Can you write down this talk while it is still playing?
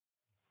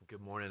Good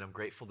morning. I'm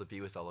grateful to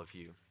be with all of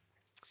you.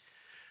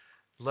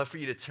 I'd love for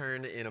you to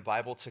turn in a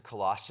Bible to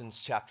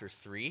Colossians chapter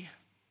 3.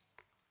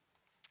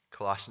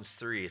 Colossians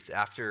 3. It's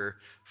after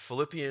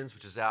Philippians,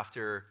 which is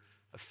after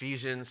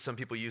Ephesians. Some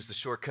people use the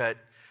shortcut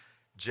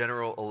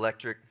General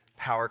Electric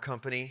Power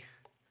Company.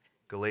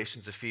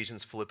 Galatians,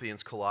 Ephesians,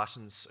 Philippians,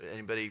 Colossians.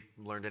 Anybody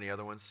learned any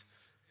other ones?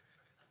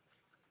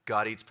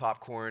 God eats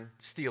popcorn.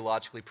 It's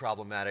theologically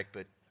problematic,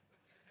 but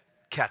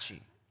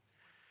catchy.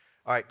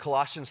 All right,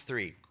 Colossians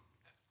 3.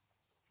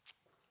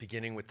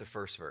 Beginning with the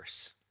first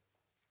verse.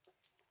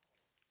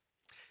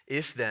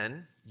 If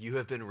then you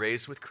have been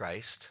raised with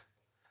Christ,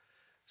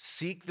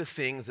 seek the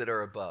things that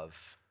are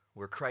above,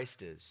 where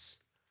Christ is,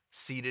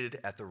 seated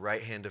at the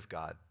right hand of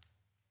God.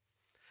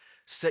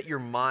 Set your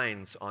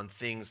minds on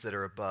things that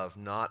are above,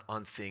 not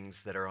on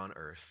things that are on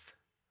earth.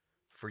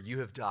 For you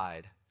have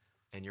died,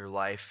 and your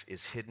life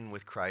is hidden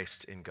with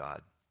Christ in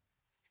God.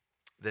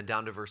 Then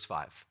down to verse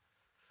 5.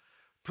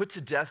 Put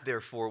to death,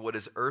 therefore, what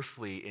is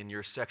earthly in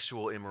your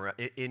sexual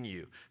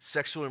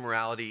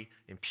immorality,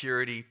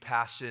 impurity,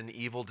 passion,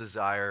 evil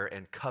desire,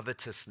 and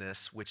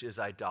covetousness, which is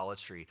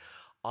idolatry.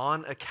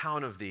 On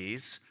account of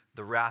these,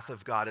 the wrath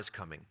of God is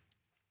coming.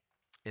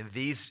 In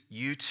these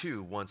you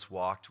too once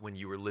walked when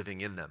you were living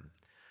in them.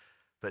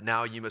 But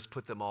now you must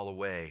put them all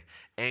away: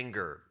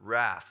 anger,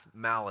 wrath,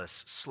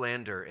 malice,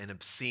 slander, and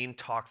obscene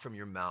talk from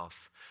your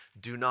mouth.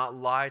 Do not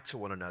lie to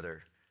one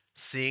another,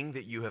 seeing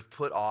that you have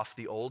put off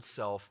the old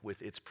self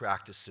with its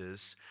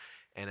practices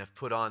and have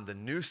put on the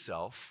new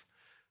self,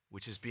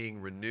 which is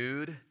being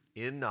renewed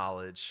in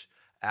knowledge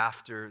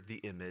after the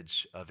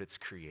image of its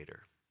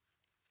creator.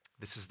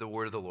 This is the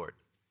word of the Lord.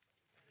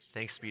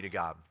 Thanks be to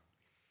God.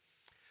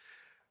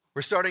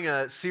 We're starting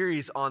a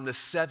series on the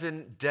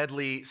 7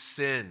 deadly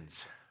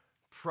sins: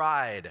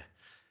 pride,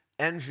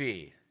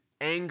 envy,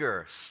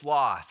 anger,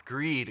 sloth,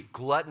 greed,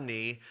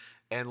 gluttony,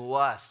 and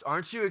lust.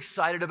 Aren't you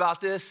excited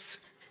about this?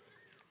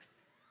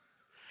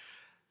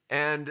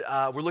 And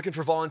we're looking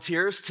for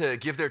volunteers to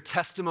give their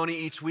testimony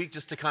each week,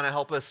 just to kind of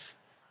help us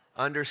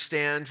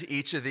understand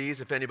each of these,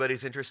 if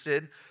anybody's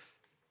interested.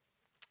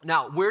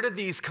 Now, where did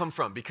these come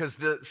from? Because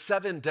the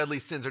 7 deadly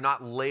sins are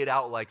not laid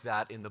out like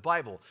that in the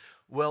Bible.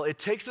 Well, it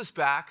takes us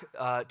back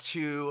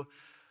to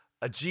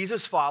a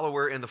Jesus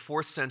follower in the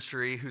 4th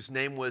century whose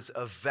name was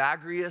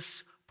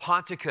Evagrius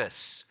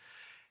Ponticus.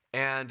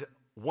 And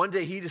one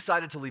day he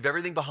decided to leave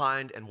everything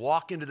behind and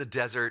walk into the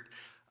desert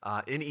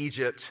in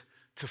Egypt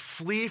to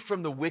flee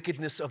from the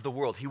wickedness of the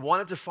world. He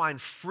wanted to find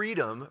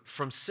freedom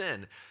from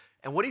sin.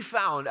 And what he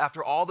found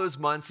after all those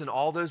months and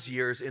all those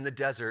years in the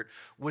desert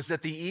was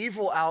that the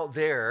evil out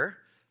there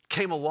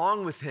came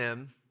along with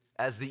him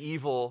as the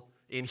evil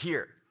in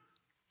here.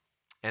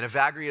 And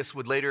Evagrius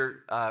would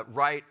later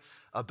write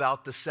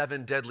about the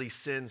 7 deadly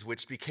sins,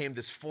 which became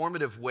this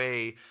formative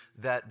way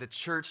that the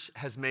church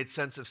has made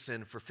sense of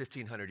sin for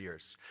 1,500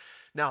 years.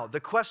 Now, the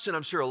question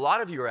I'm sure a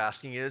lot of you are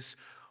asking is,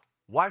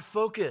 why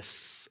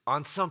focus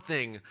on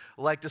something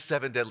like the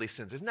 7 deadly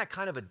sins? Isn't that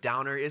kind of a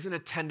downer? Isn't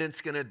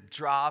attendance going to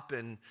drop?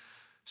 And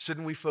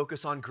shouldn't we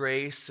focus on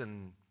grace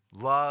and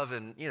love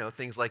and,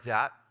 things like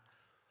that?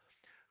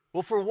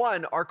 Well, for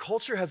one, our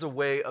culture has a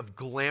way of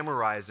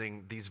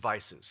glamorizing these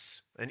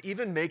vices and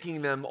even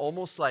making them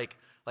almost like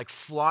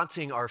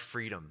flaunting our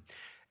freedom.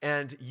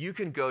 And you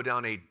can go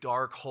down a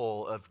dark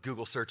hole of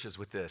Google searches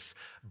with this.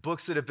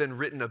 Books that have been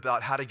written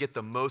about how to get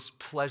the most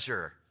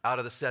pleasure out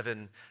of the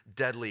 7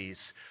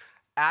 deadlies.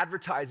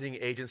 Advertising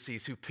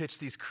agencies who pitch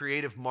these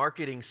creative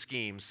marketing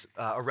schemes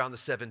around the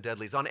 7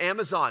 deadlies. On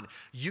Amazon,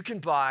 you can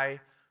buy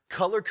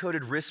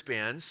color-coded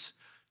wristbands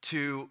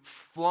to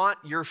flaunt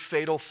your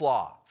fatal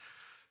flaw.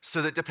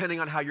 So that depending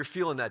on how you're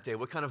feeling that day,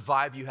 what kind of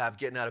vibe you have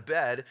getting out of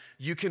bed,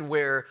 you can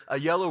wear a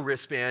yellow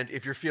wristband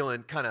if you're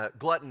feeling kind of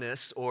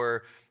gluttonous,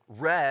 or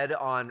red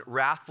on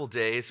wrathful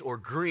days, or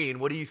green.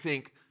 What do you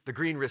think the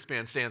green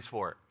wristband stands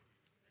for?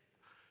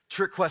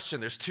 Trick question.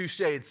 There's 2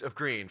 shades of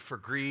green: for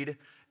greed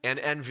and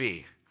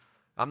envy.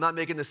 I'm not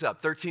making this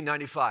up.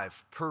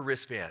 $13.95 per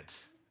wristband.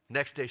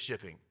 Next day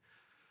shipping.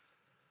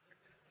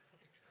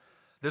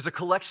 There's a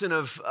collection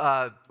of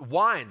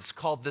wines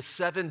called the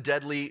 7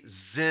 Deadly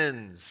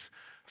Zins,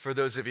 for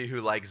those of you who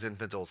like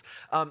Zinfandels.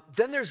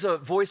 Then there's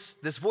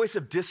this voice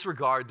of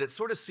disregard that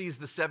sort of sees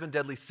the 7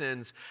 deadly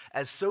sins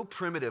as so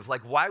primitive.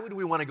 Like, why would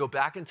we want to go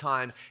back in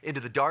time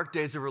into the dark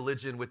days of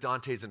religion with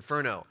Dante's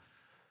Inferno?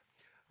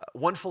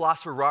 One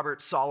philosopher,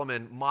 Robert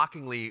Solomon,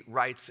 mockingly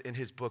writes in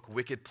his book,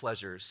 Wicked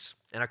Pleasures,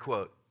 and I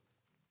quote,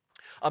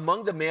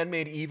 "Among the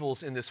man-made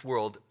evils in this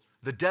world,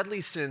 the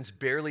deadly sins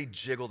barely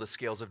jiggle the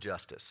scales of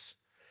justice.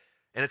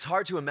 And it's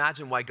hard to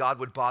imagine why God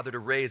would bother to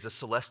raise a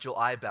celestial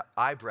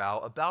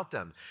eyebrow about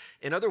them.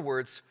 In other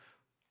words,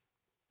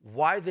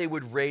 why they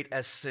would rate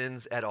as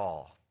sins at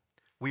all.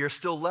 We are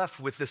still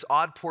left with this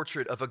odd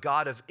portrait of a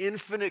God of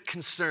infinite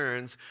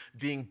concerns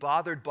being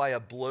bothered by a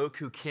bloke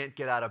who can't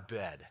get out of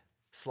bed,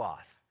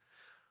 sloth,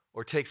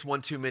 or takes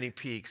one too many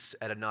peeks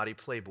at a naughty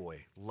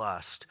playboy,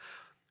 lust,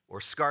 or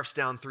scarfs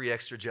down 3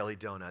 extra jelly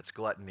donuts,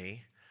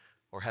 gluttony,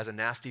 or has a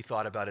nasty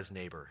thought about his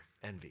neighbor,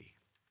 envy."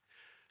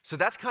 So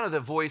that's kind of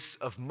the voice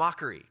of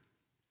mockery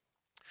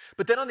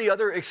But then on the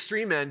other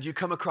extreme end, you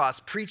come across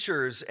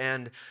preachers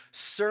and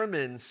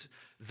sermons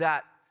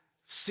that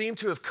seem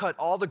to have cut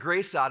all the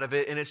grace out of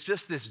it, and it's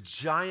just this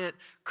giant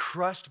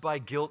crushed by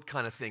guilt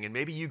kind of thing. And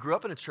maybe you grew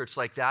up in a church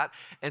like that,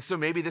 and so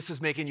maybe this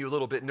is making you a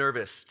little bit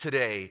nervous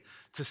today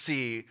to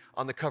see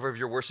on the cover of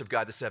your worship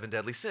guide the 7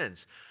 deadly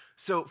sins.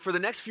 So for the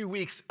next few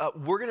weeks,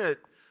 we're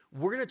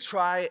gonna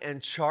try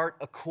and chart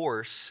a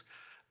course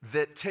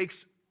that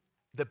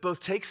both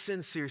takes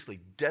sin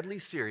seriously, deadly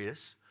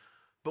serious,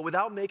 but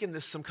without making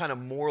this some kind of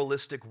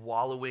moralistic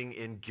wallowing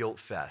in guilt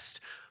fest,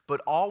 but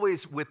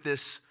always with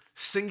this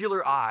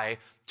singular eye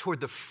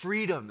toward the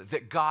freedom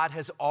that God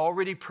has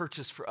already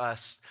purchased for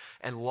us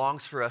and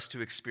longs for us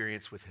to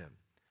experience with him.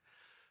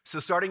 So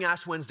starting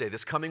Ash Wednesday,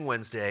 this coming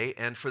Wednesday,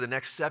 and for the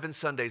next 7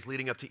 Sundays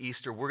leading up to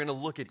Easter, we're gonna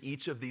look at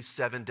each of these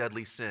 7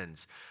 deadly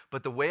sins.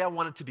 But the way I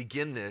wanted to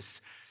begin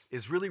this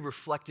is really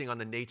reflecting on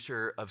the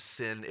nature of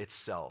sin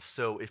itself.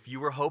 So if you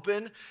were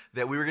hoping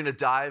that we were gonna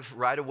dive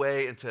right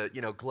away into,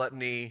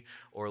 gluttony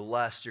or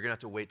lust, you're gonna have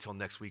to wait till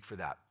next week for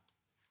that.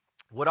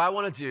 What I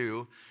wanna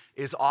do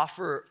is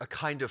offer a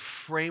kind of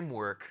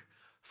framework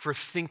for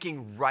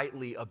thinking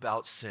rightly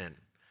about sin,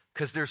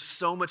 because there's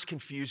so much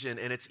confusion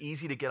and it's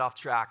easy to get off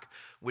track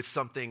with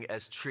something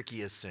as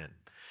tricky as sin.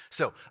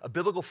 So a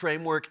biblical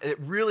framework, it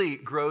really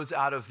grows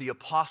out of the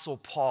Apostle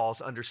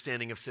Paul's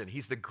understanding of sin.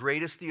 He's the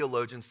greatest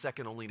theologian,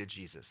 second only to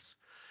Jesus.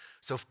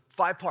 So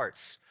 5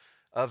 parts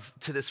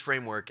to this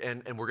framework,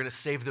 and we're gonna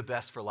save the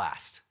best for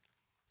last.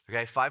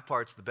 Okay, 5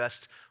 parts, the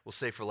best we'll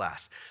save for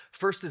last.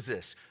 First is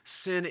this: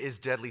 sin is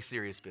deadly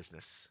serious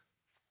business.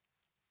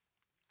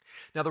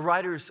 Now, the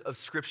writers of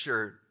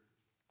Scripture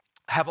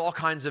have all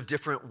kinds of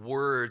different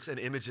words and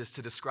images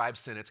to describe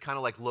sin. It's kind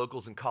of like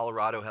locals in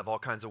Colorado have all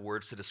kinds of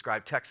words to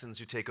describe Texans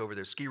who take over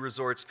their ski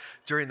resorts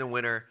during the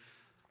winter.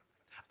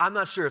 I'm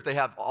not sure if they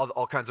have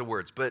all kinds of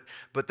words, but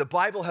the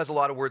Bible has a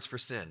lot of words for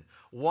sin.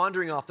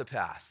 Wandering off the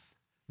path,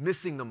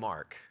 missing the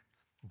mark,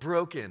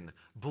 broken,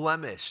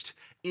 blemished,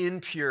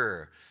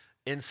 impure,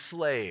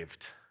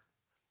 enslaved,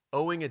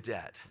 owing a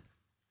debt.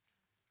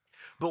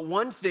 But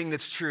one thing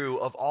that's true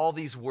of all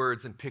these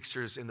words and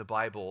pictures in the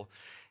Bible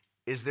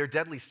is they're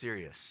deadly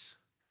serious.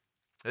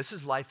 This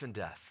is life and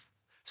death.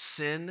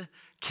 Sin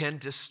can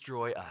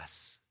destroy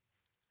us.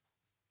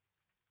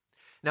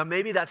 Now,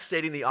 maybe that's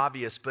stating the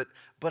obvious, but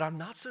I'm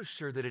not so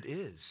sure that it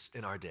is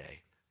in our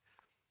day.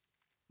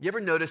 You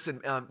ever notice,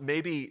 and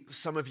maybe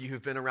some of you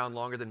who've been around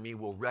longer than me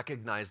will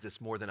recognize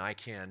this more than I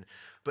can,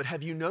 but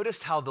have you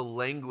noticed how the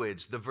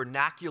language, the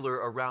vernacular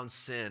around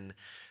sin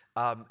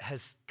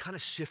has kind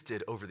of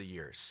shifted over the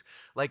years?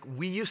 Like,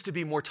 we used to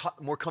be more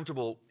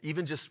comfortable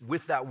even just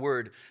with that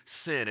word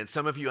sin. And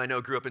some of you I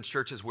know grew up in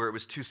churches where it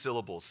was 2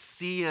 syllables,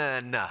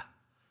 sin,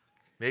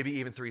 maybe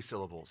even 3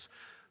 syllables.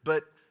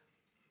 But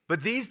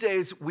these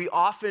days, we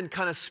often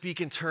kind of speak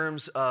in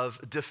terms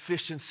of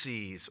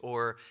deficiencies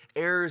or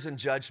errors in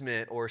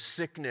judgment or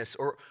sickness,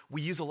 or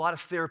we use a lot of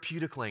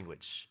therapeutic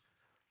language.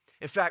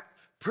 In fact,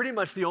 pretty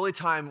much the only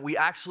time we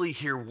actually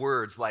hear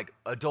words like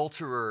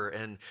adulterer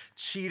and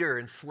cheater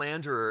and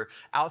slanderer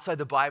outside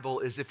the Bible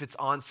is if it's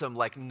on some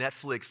like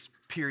Netflix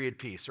period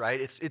piece, right?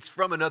 It's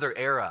from another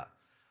era.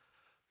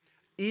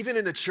 Even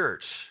in the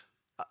church,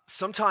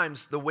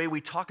 sometimes the way we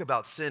talk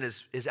about sin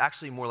is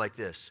actually more like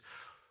this: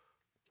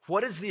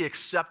 what is the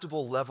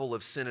acceptable level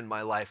of sin in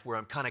my life where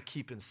I'm kind of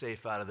keeping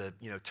safe out of the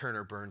turn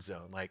or burn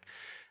zone?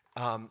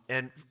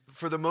 And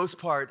for the most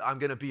part, I'm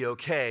going to be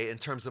okay in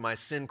terms of my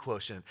sin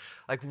quotient.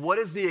 Like, what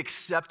is the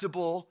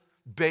acceptable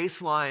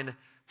baseline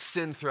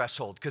sin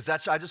threshold? Because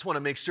I just want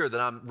to make sure that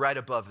I'm right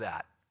above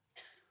that.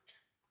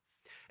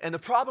 And the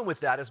problem with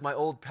that, as my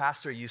old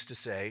pastor used to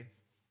say,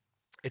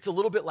 it's a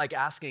little bit like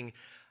asking,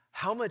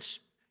 how much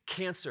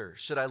cancer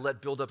should I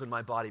let build up in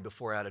my body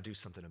before I ought to do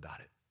something about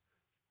it?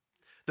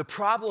 The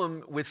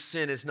problem with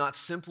sin is not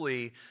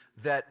simply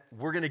that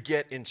we're going to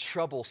get in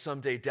trouble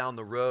someday down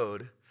the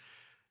road.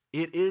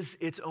 It is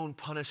its own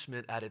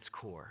punishment at its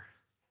core.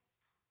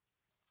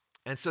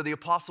 And so the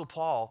Apostle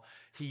Paul,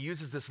 he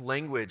uses this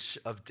language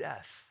of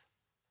death.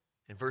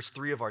 In verse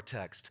 3 of our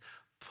text,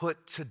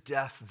 put to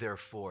death,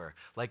 therefore.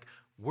 Like,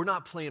 we're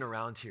not playing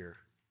around here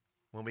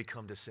when we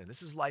come to sin.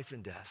 This is life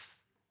and death.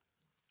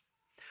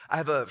 I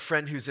have a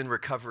friend who's in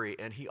recovery,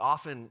 and he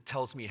often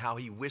tells me how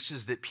he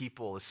wishes that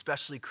people,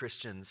 especially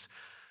Christians,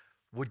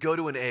 would go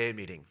to an AA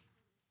meeting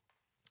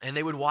and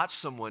they would watch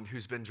someone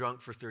who's been drunk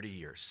for 30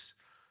 years.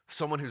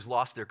 Someone who's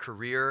lost their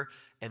career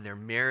and their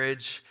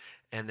marriage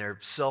and their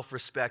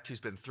self-respect, who's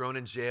been thrown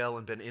in jail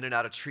and been in and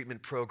out of treatment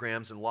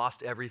programs and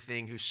lost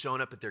everything, who's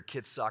shown up at their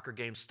kids' soccer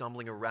games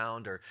stumbling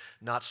around or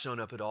not shown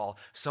up at all.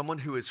 Someone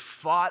who has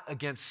fought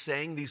against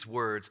saying these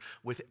words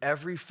with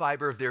every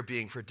fiber of their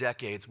being for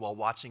decades while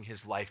watching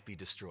his life be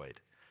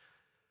destroyed.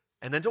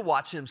 And then to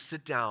watch him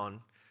sit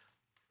down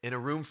in a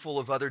room full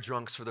of other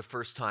drunks for the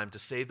first time to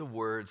say the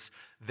words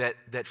that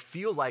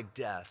feel like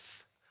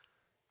death,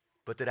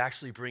 but that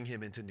actually bring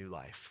him into new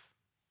life.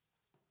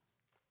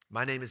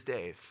 My name is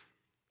Dave,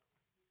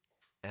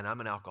 and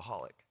I'm an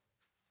alcoholic.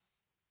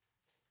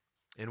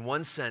 In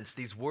one sense,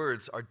 these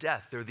words are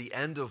death. They're the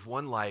end of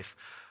one life,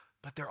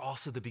 but they're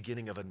also the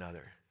beginning of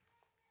another.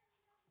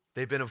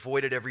 They've been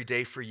avoided every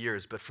day for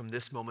years, but from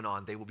this moment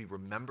on, they will be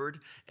remembered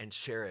and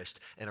cherished.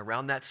 And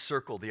around that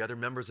circle, the other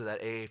members of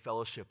that AA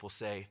fellowship will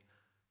say,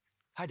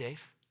 "Hi,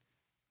 Dave."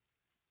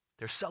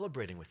 They're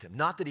celebrating with him.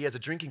 Not that he has a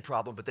drinking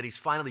problem, but that he's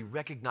finally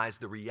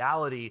recognized the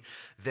reality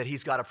that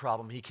he's got a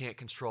problem he can't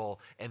control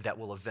and that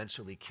will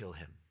eventually kill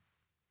him.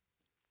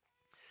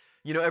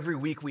 You know, every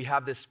week we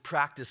have this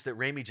practice that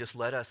Ramey just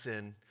led us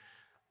in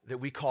that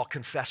we call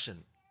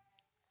confession.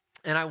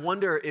 And I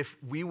wonder if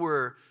we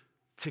were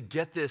to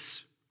get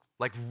this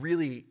like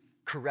really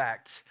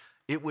correct,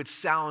 it would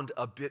sound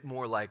a bit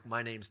more like,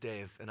 "My name's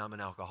Dave and I'm an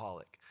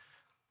alcoholic."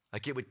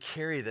 Like it would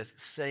carry this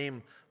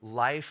same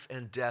life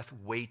and death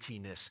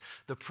weightiness.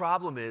 The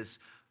problem is,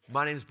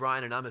 "My name's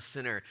Brian and I'm a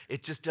sinner,"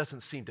 it just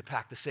doesn't seem to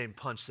pack the same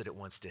punch that it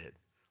once did.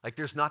 Like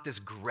there's not this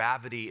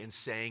gravity in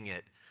saying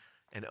it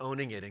and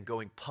owning it and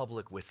going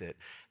public with it.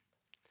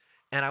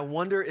 And I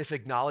wonder if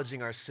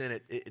acknowledging our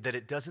sin, that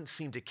it doesn't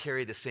seem to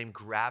carry the same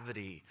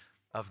gravity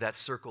of that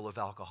circle of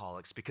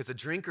alcoholics. Because a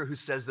drinker who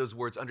says those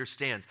words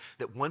understands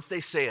that once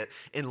they say it,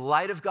 in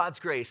light of God's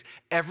grace,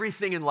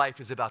 everything in life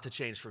is about to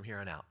change from here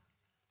on out.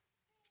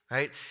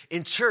 Right?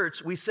 In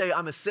church, we say,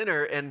 "I'm a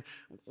sinner," and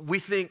we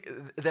think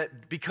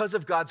that because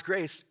of God's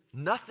grace,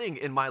 nothing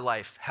in my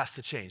life has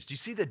to change. Do you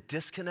see the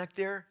disconnect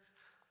there?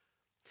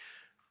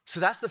 So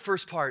that's the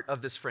first part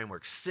of this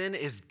framework. Sin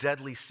is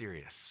deadly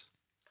serious.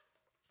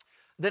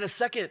 Then a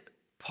second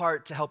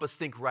part to help us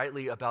think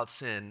rightly about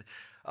sin,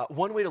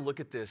 one way to look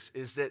at this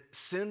is that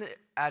sin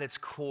at its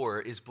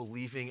core is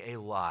believing a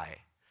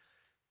lie.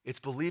 It's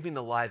believing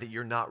the lie that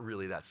you're not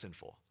really that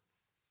sinful.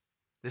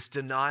 This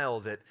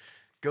denial that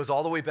goes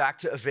all the way back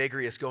to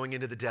Evagrius going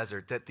into the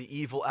desert, that the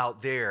evil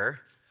out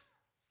there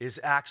is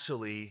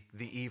actually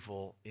the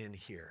evil in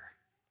here.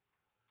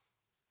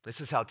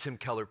 This is how Tim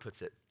Keller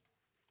puts it.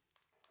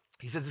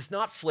 He says it's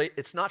not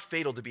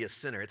fatal to be a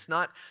sinner. It's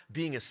not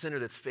being a sinner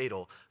that's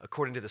fatal,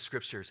 according to the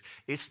scriptures.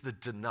 It's the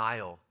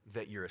denial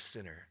that you're a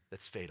sinner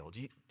that's fatal.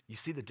 Do you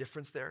see the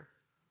difference there?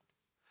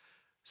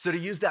 So to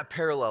use that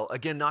parallel,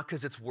 again, not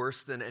because it's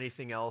worse than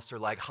anything else or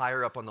like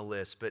higher up on the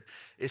list, but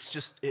it's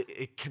just,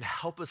 it can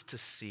help us to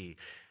see.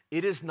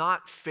 It is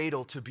not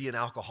fatal to be an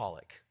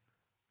alcoholic.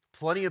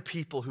 Plenty of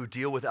people who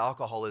deal with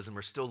alcoholism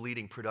are still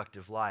leading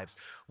productive lives.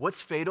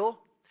 What's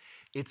fatal?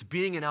 It's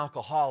being an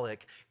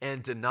alcoholic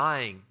and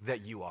denying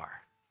that you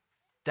are.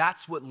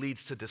 That's what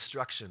leads to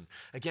destruction.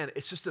 Again,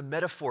 it's just a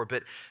metaphor,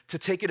 but to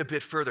take it a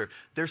bit further,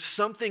 there's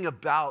something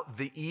about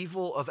the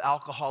evil of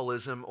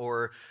alcoholism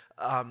or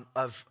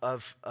of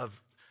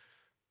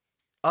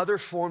other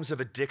forms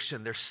of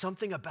addiction. There's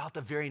something about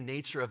the very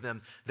nature of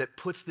them that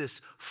puts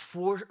this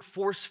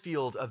force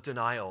field of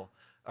denial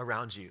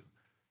around you,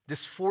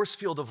 this force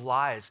field of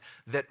lies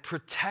that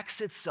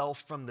protects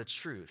itself from the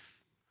truth.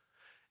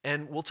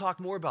 And we'll talk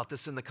more about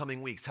this in the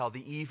coming weeks, how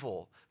the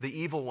evil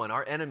one,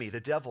 our enemy, the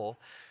devil,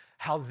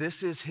 how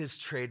this is his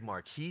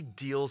trademark. He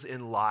deals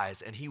in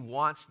lies, and he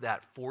wants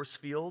that force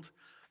field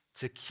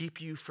to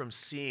keep you from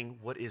seeing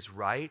what is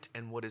right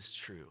and what is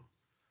true.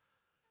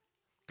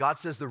 God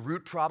says the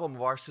root problem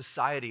of our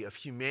society, of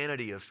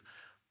humanity, of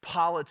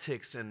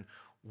politics and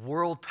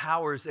world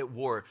powers at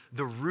war,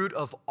 the root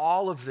of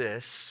all of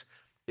this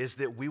is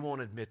that we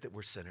won't admit that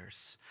we're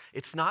sinners.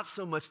 It's not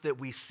so much that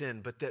we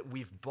sin, but that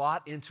we've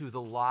bought into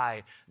the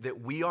lie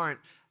that we aren't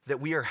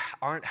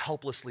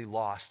helplessly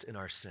lost in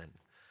our sin.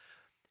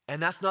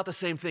 And that's not the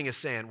same thing as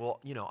saying, "Well,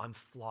 I'm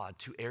flawed.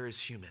 To err is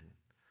human.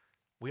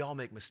 We all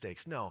make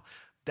mistakes." No,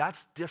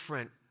 that's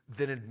different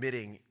than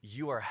admitting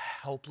you are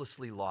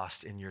helplessly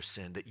lost in your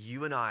sin, that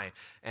you and I,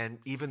 and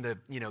even the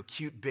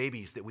cute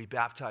babies that we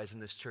baptize in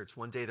this church,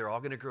 one day they're all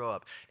going to grow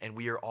up and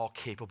we are all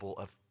capable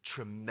of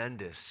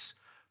tremendous,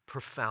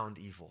 profound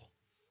evil.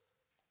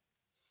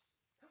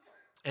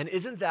 And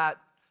isn't that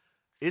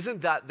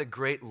the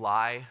great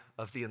lie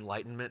of the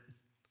Enlightenment?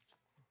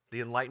 The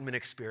Enlightenment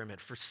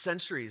experiment. For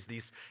centuries,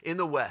 in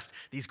the West,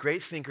 these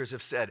great thinkers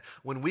have said,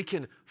 when we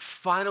can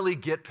finally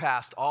get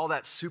past all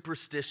that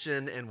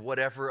superstition and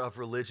whatever of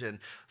religion,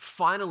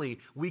 finally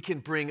we can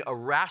bring a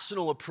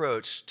rational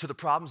approach to the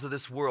problems of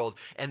this world,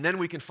 and then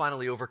we can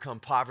finally overcome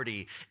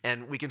poverty,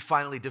 and we can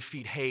finally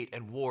defeat hate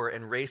and war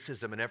and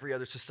racism and every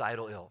other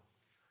societal ill.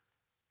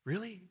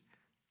 Really?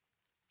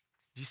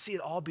 You see,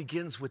 it all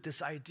begins with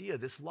this idea,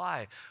 this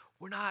lie.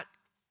 We're not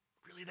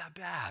really that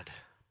bad.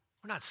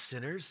 We're not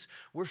sinners.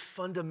 We're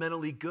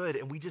fundamentally good,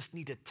 and we just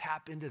need to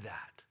tap into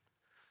that.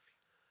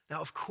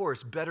 Now, of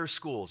course, better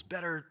schools,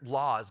 better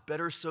laws,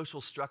 better social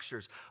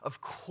structures,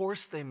 of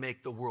course they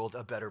make the world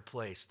a better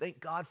place. Thank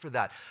God for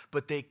that.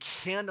 But they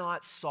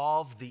cannot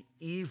solve the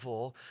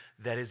evil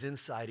that is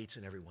inside each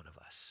and every one of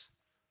us.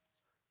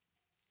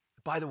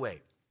 By the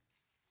way,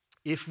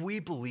 if we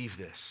believe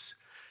this,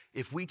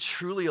 if we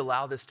truly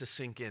allow this to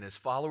sink in as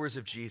followers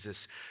of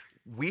Jesus,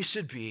 we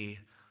should be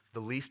the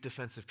least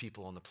defensive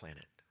people on the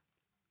planet.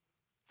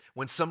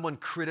 When someone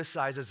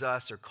criticizes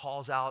us or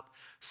calls out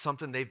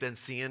something they've been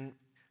seeing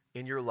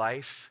in your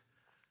life,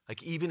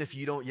 Like, even if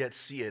you don't yet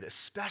see it,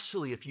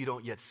 especially if you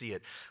don't yet see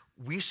it,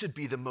 we should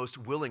be the most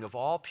willing of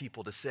all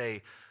people to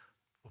say,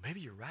 well,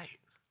 maybe you're right.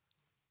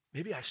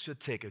 Maybe I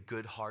should take a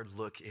good hard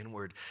look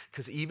inward,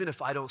 because even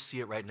if I don't see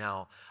it right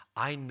now,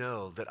 I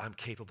know that I'm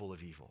capable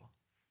of evil.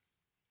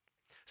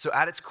 So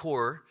at its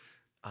core,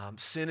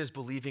 sin is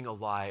believing a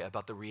lie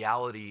about the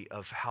reality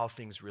of how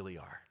things really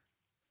are.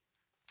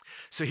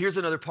 So here's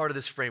another part of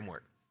this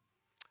framework.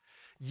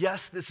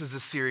 Yes, this is a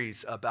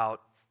series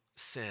about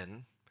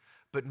sin,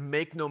 but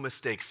make no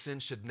mistake, sin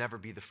should never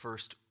be the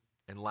first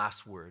and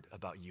last word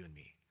about you and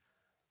me.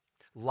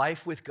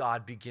 Life with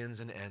God begins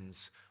and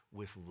ends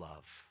with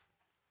love.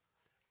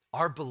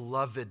 Our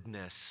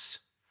belovedness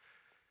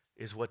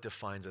is what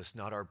defines us,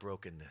 not our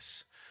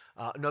brokenness.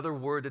 Another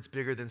word that's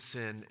bigger than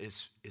sin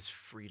is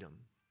freedom.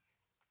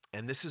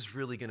 And this is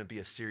really going to be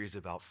a series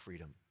about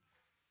freedom.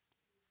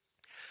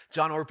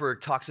 John Ortberg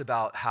talks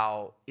about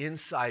how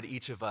inside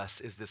each of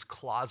us is this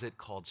closet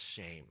called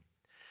shame.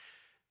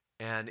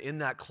 And in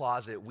that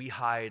closet, we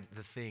hide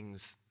the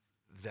things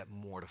that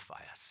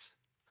mortify us.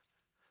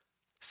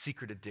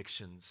 Secret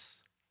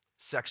addictions,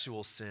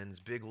 sexual sins,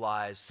 big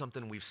lies,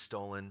 something we've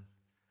stolen.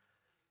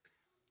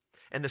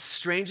 And the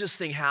strangest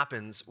thing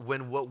happens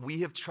when what we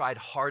have tried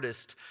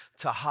hardest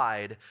to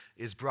hide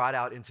is brought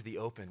out into the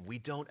open. We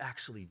don't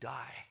actually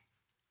die.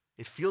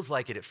 It feels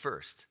like it at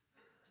first.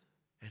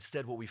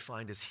 Instead, what we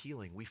find is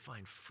healing. We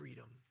find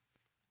freedom.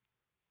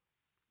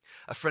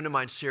 A friend of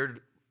mine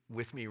shared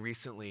with me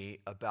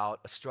recently about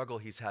a struggle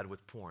he's had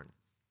with porn.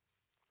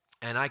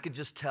 And I could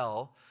just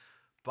tell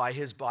by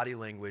his body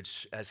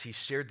language as he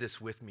shared this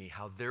with me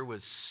how there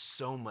was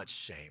so much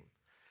shame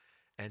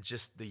and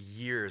just the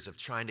years of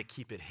trying to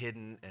keep it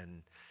hidden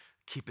and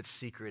keep it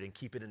secret and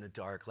keep it in the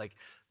dark. Like,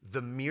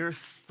 the mere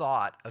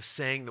thought of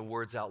saying the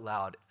words out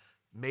loud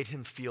made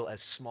him feel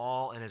as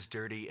small and as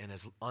dirty and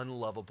as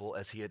unlovable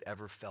as he had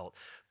ever felt.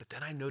 But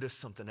then I noticed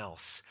something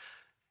else,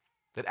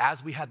 that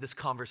as we had this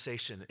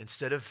conversation,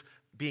 instead of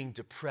being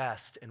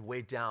depressed and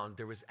weighed down,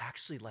 there was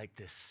actually like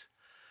this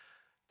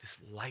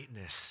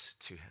lightness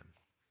to him,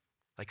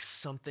 like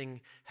something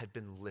had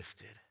been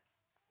lifted.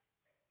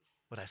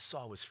 What I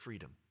saw was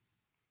freedom,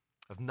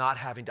 of not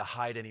having to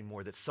hide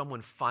anymore, that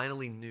someone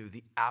finally knew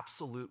the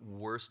absolute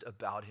worst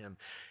about him.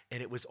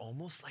 And it was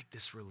almost like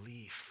this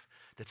relief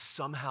that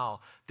somehow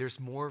there's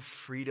more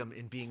freedom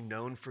in being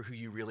known for who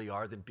you really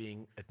are than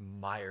being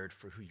admired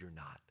for who you're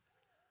not.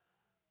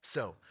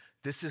 So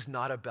this is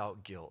not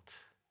about guilt.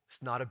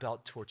 It's not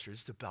about torture.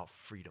 It's about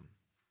freedom.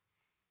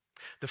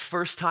 The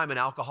first time an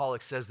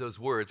alcoholic says those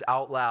words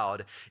out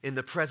loud in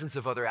the presence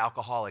of other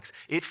alcoholics,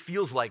 it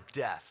feels like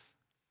death,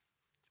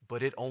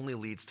 but it only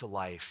leads to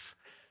life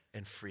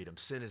and freedom.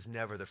 Sin is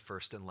never the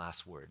first and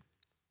last word.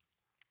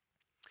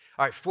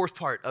 All right, fourth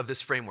part of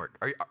this framework.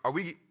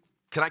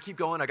 Can I keep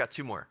going? I got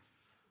two more.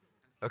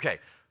 Okay,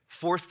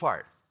 fourth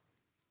part.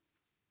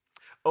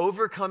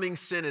 Overcoming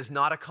sin is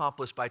not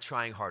accomplished by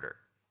trying harder.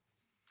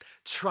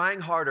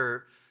 Trying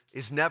harder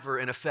is never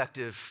an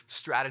effective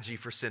strategy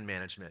for sin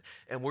management.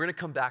 And we're going to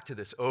come back to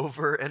this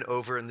over and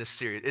over in this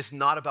series. It's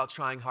not about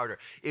trying harder.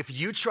 If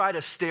you try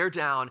to stare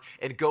down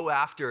and go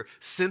after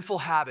sinful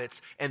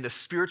habits and the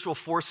spiritual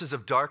forces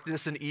of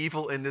darkness and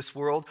evil in this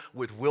world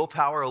with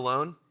willpower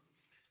alone,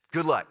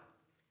 good luck.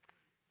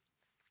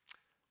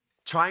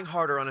 Trying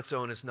harder on its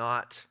own is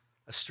not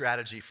a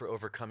strategy for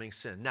overcoming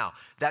sin. Now,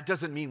 that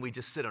doesn't mean we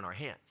just sit on our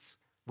hands.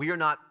 We are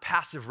not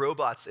passive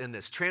robots in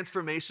this.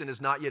 Transformation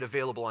is not yet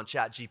available on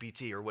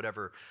ChatGPT or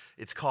whatever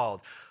it's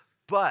called.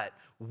 But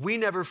we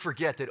never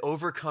forget that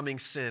overcoming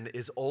sin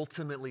is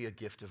ultimately a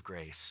gift of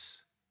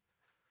grace.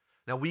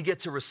 Now, we get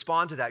to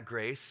respond to that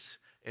grace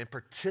and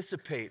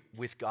participate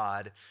with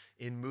God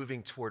in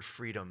moving toward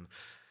freedom.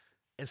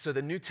 And so in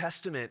the New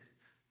Testament,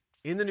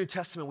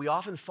 we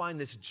often find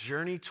this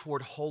journey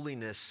toward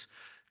holiness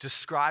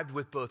described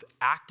with both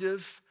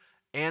active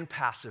and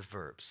passive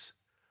verbs.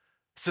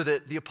 So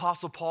that the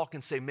Apostle Paul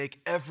can say, make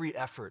every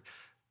effort,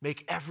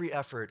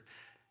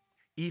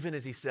 even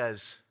as he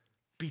says,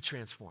 be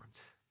transformed.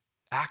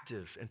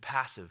 Active and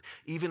passive.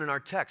 Even in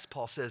our text,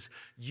 Paul says,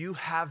 you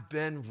have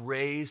been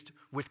raised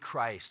with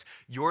Christ.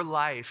 Your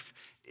life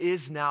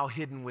is now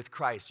hidden with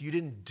Christ. You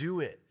didn't do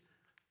it.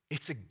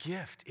 It's a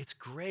gift, it's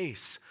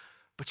grace,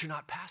 but you're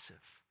not passive.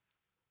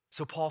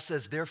 So Paul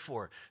says,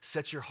 therefore,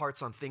 set your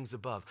hearts on things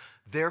above.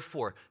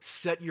 Therefore,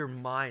 set your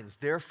minds.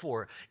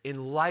 Therefore,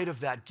 in light of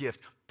that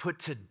gift, put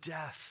to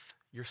death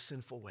your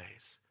sinful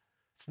ways.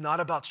 It's not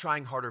about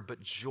trying harder,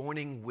 but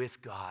joining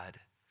with God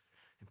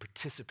and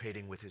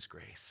participating with his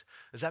grace.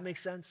 Does that make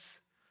sense?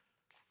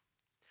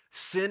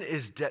 Sin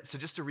is so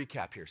just to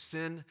recap here,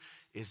 sin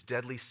is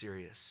deadly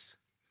serious.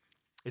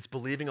 It's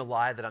believing a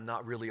lie that I'm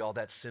not really all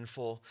that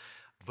sinful,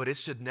 but it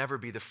should never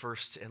be the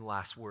first and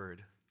last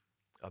word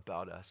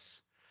about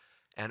us.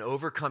 And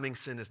overcoming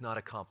sin is not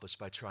accomplished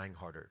by trying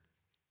harder.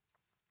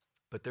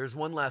 But there's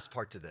one last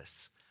part to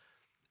this,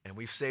 and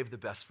we've saved the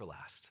best for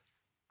last.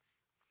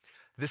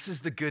 This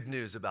is the good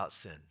news about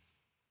sin.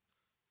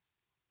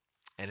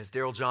 And as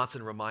Darrell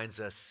Johnson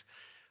reminds us,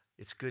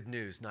 It's good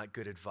news, not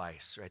good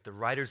advice, right? The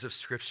writers of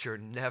Scripture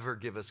never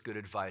give us good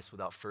advice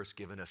without first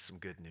giving us some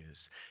good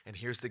news. And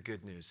here's the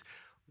good news.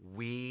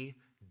 We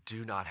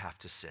do not have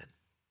to sin.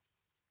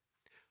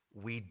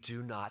 We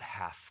do not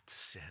have to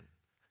sin.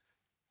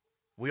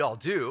 We all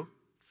do,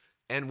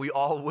 and we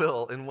all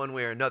will in one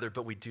way or another,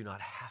 but we do not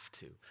have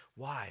to.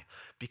 Why?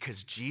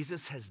 Because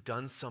Jesus has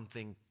done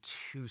something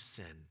to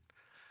sin.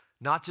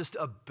 Not just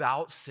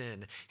about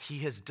sin, he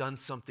has done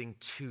something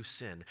to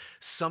sin.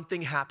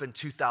 Something happened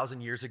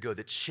 2,000 years ago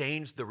that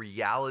changed the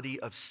reality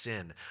of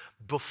sin.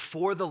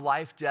 Before the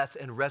life, death,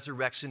 and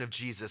resurrection of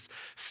Jesus,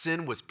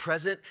 sin was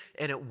present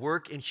and at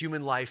work in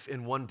human life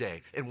in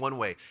one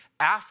way.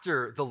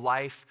 After the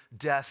life,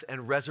 death,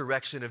 and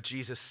resurrection of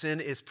Jesus,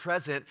 sin is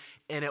present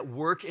and at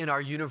work in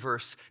our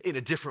universe in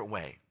a different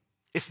way.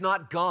 It's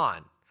not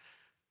gone,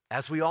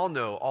 as we all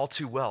know all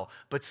too well,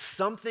 but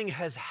something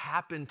has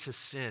happened to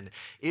sin.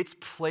 Its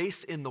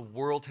place in the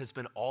world has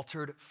been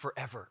altered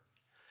forever,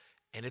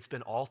 and it's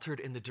been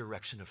altered in the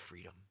direction of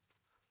freedom.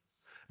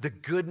 The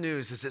good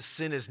news is that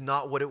sin is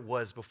not what it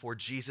was before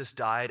Jesus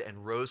died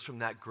and rose from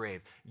that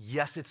grave.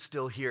 Yes, it's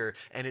still here,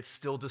 and it's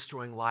still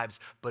destroying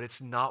lives, but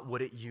it's not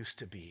what it used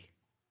to be.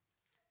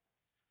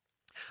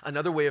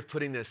 Another way of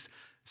putting this,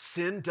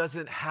 sin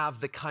doesn't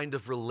have the kind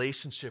of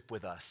relationship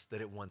with us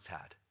that it once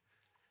had.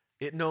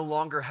 It no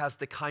longer has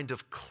the kind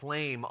of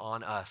claim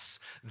on us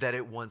that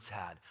it once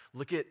had.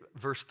 Look at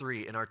verse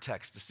 3 in our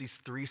text. It's these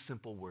three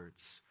simple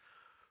words.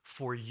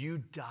 For you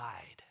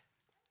died.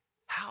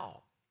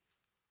 How?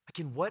 Like,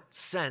 in what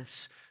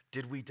sense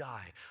did we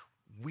die?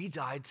 We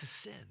died to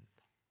sin.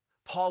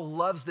 Paul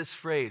loves this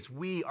phrase,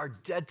 we are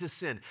dead to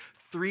sin.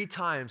 3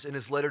 times in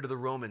his letter to the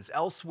Romans.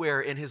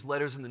 Elsewhere in his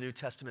letters in the New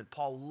Testament,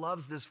 Paul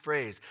loves this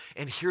phrase.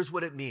 And here's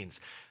what it means.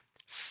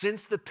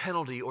 Since the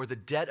penalty or the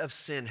debt of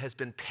sin has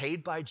been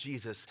paid by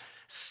Jesus,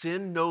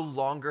 sin no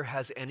longer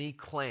has any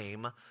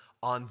claim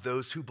on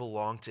those who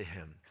belong to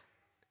him.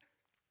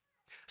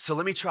 So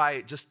let me try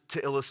just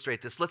to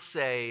illustrate this. Let's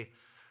say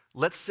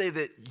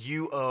that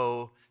you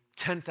owe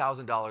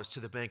 $10,000 to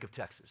the Bank of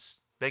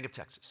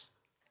Texas.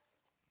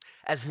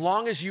 As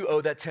long as you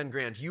owe that 10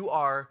 grand, you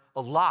are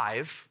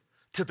alive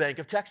to Bank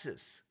of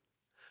Texas.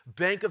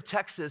 Bank of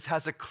Texas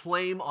has a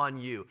claim on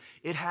you.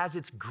 It has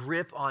its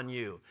grip on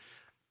you.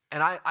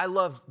 And I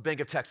love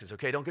Bank of Texas,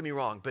 okay? Don't get me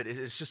wrong, but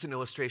it's just an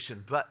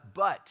illustration.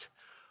 But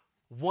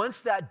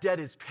once that debt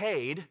is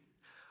paid,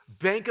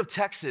 Bank of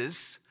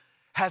Texas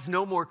has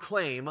no more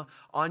claim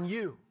on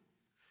you.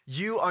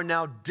 You are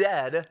now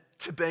dead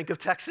to Bank of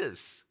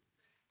Texas.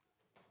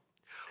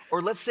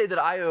 Or let's say that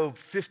I owe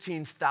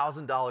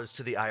 $15,000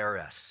 to the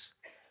IRS,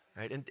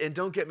 right? And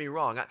don't get me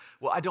wrong.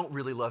 I don't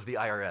really love the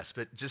IRS,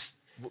 but just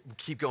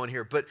keep going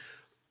here. But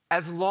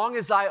as long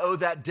as I owe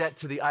that debt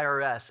to the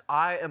IRS,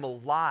 I am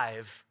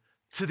alive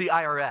to the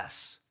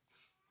IRS.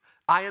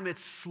 I am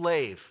its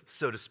slave,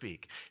 so to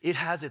speak. It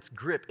has its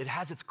grip. It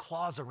has its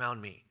claws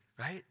around me,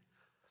 right?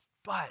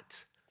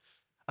 But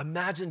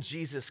imagine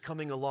Jesus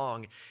coming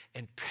along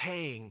and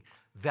paying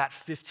that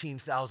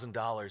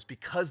 $15,000.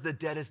 Because the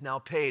debt is now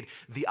paid,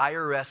 the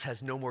IRS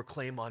has no more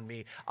claim on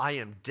me. I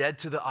am dead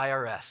to the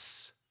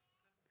IRS.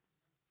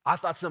 I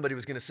thought somebody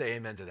was going to say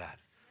amen to that.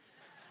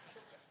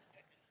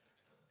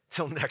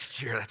 Till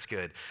next year, that's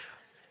good.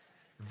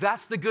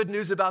 That's the good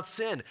news about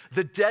sin.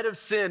 The debt of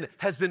sin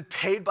has been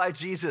paid by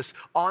Jesus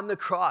on the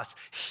cross.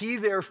 He,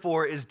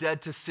 therefore, is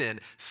dead to sin.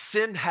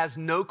 Sin has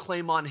no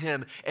claim on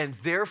him, and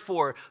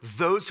therefore,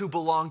 those who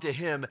belong to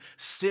him,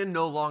 sin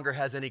no longer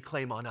has any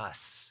claim on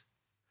us.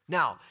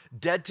 Now,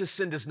 dead to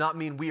sin does not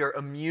mean we are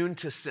immune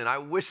to sin. I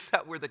wish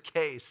that were the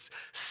case.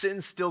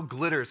 Sin still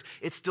glitters.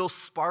 It still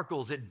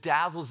sparkles. It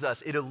dazzles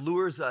us. It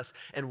allures us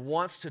and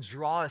wants to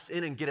draw us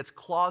in and get its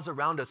claws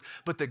around us.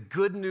 But the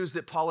good news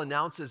that Paul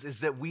announces is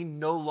that we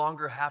no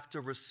longer have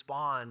to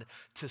respond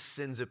to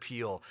sin's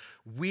appeal.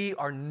 We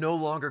are no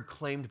longer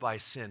claimed by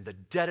sin. The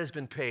debt has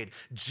been paid.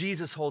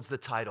 Jesus holds the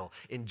title.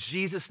 In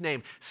Jesus'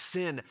 name,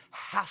 sin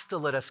has to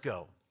let us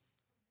go.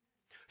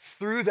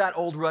 Through that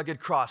old rugged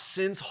cross,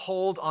 sin's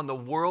hold on the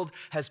world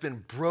has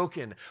been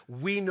broken.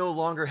 We no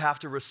longer have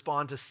to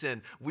respond to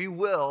sin. We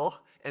will,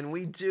 and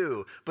we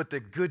do, but the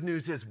good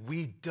news is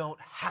we don't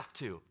have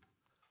to.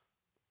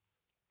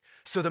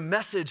 So the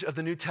message of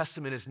the New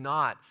Testament is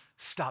not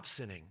stop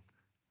sinning.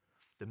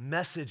 The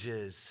message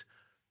is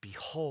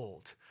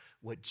behold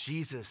what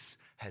Jesus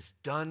has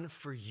done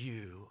for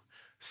you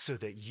so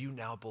that you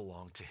now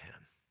belong to him.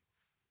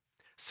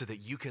 So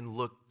that you can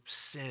look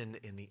sin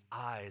in the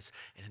eyes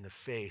and in the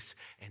face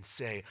and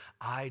say,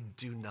 I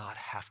do not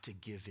have to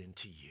give in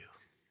to you.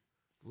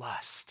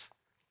 Lust,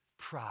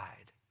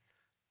 pride,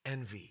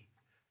 envy,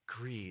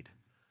 greed.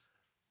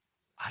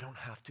 I don't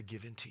have to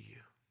give in to you.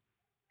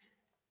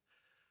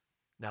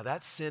 Now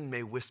that sin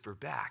may whisper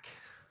back,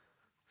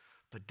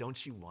 but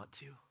don't you want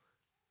to?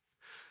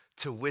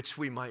 To which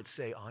we might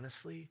say,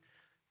 honestly,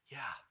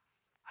 yeah,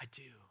 I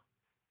do.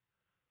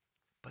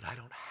 But I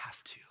don't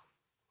have to.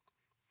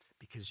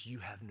 Because you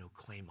have no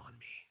claim on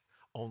me,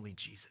 only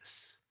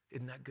Jesus.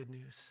 Isn't that good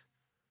news?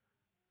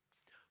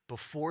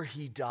 Before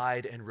he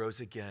died and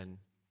rose again,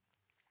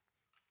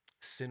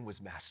 sin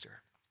was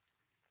master.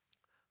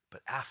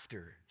 But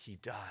after he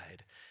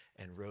died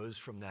and rose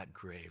from that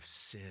grave,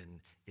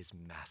 sin is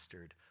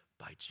mastered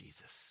by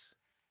Jesus.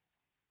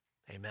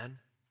 Amen?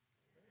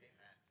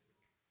 Amen.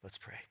 Let's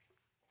pray.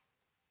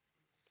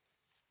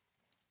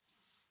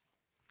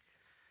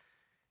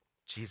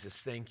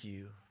 Jesus, thank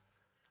you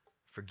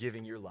for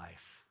giving your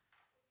life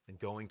and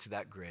going to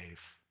that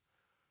grave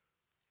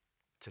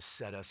to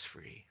set us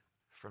free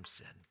from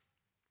sin.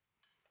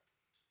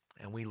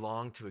 And we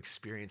long to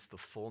experience the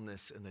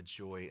fullness and the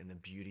joy and the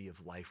beauty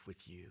of life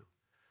with you.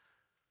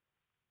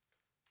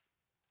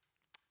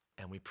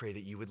 And we pray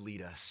that you would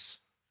lead us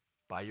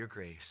by your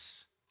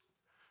grace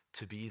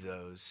to be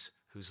those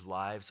whose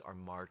lives are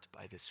marked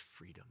by this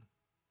freedom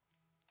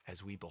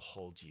as we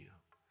behold you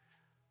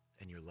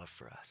and your love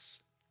for us.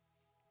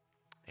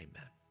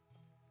 Amen.